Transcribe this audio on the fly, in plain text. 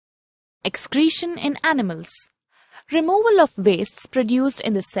Excretion in animals. Removal of wastes produced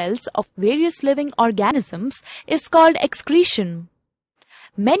in the cells of various living organisms is called excretion.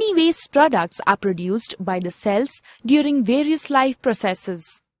 Many waste products are produced by the cells during various life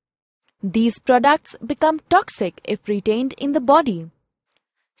processes. These products become toxic if retained in the body.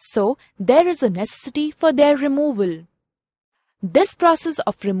 So, there is a necessity for their removal. This process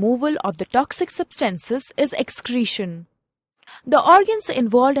of removal of the toxic substances is excretion. The organs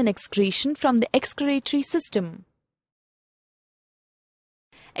involved in excretion from the excretory system.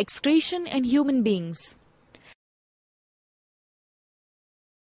 Excretion in human beings.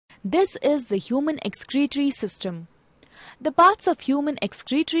 This is the human excretory system. The parts of human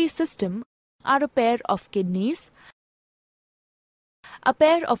excretory system are a pair of kidneys, a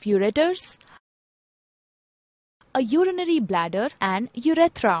pair of ureters, a urinary bladder and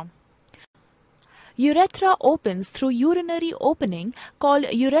urethra. Urethra opens through urinary opening called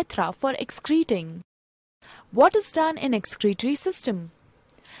urethra for excreting. What is done in excretory system?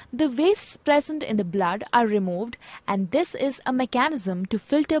 The wastes present in the blood are removed, and this is a mechanism to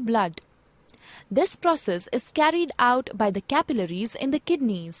filter blood. This process is carried out by the capillaries in the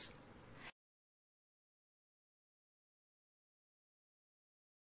kidneys.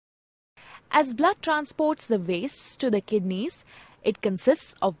 As blood transports the wastes to the kidneys, it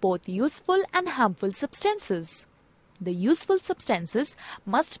consists of both useful and harmful substances. The useful substances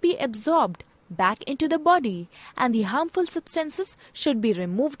must be absorbed back into the body, and the harmful substances should be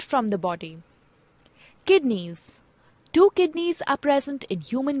removed from the body. Kidneys. 2 kidneys are present in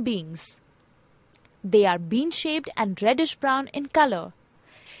human beings. They are bean-shaped and reddish-brown in color.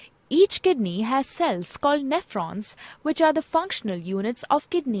 Each kidney has cells called nephrons, which are the functional units of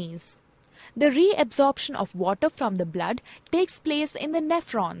kidneys. The reabsorption of water from the blood takes place in the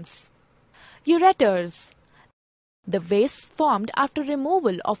nephrons. Ureters. The waste formed after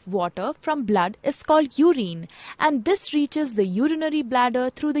removal of water from blood is called urine, and this reaches the urinary bladder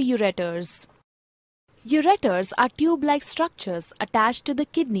through the ureters. Ureters are tube-like structures attached to the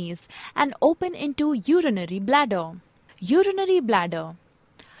kidneys and open into urinary bladder. Urinary bladder.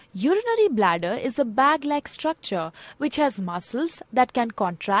 Urinary bladder is a bag-like structure which has muscles that can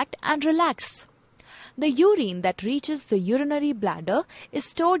contract and relax. The urine that reaches the urinary bladder is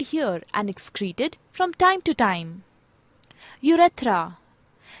stored here and excreted from time to time. Urethra.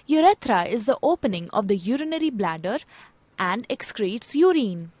 Urethra is the opening of the urinary bladder and excretes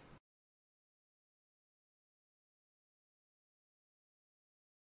urine.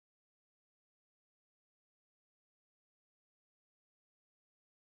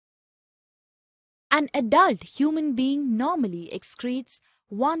 An adult human being normally excretes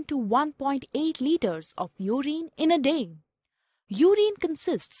 1 to 1.8 liters of urine in a day. Urine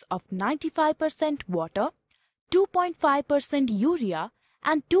consists of 95% water, 2.5% urea,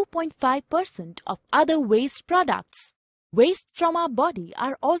 and 2.5% of other waste products. Waste from our body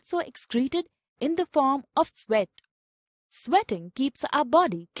are also excreted in the form of sweat. Sweating keeps our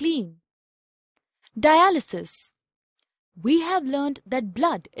body clean. Dialysis. We have learned that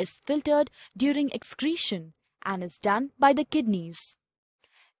blood is filtered during excretion and is done by the kidneys.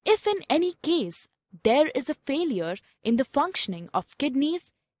 If in any case there is a failure in the functioning of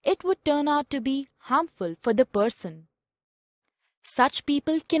kidneys, it would turn out to be harmful for the person. Such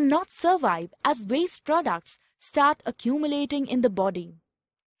people cannot survive as waste products start accumulating in the body.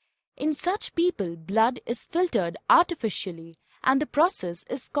 In such people, blood is filtered artificially, and the process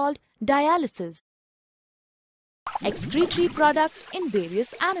is called dialysis. Excretory products in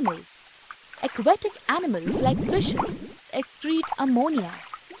various animals. Aquatic animals like fishes excrete ammonia.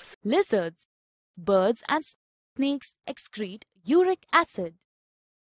 Lizards, birds and snakes excrete uric acid.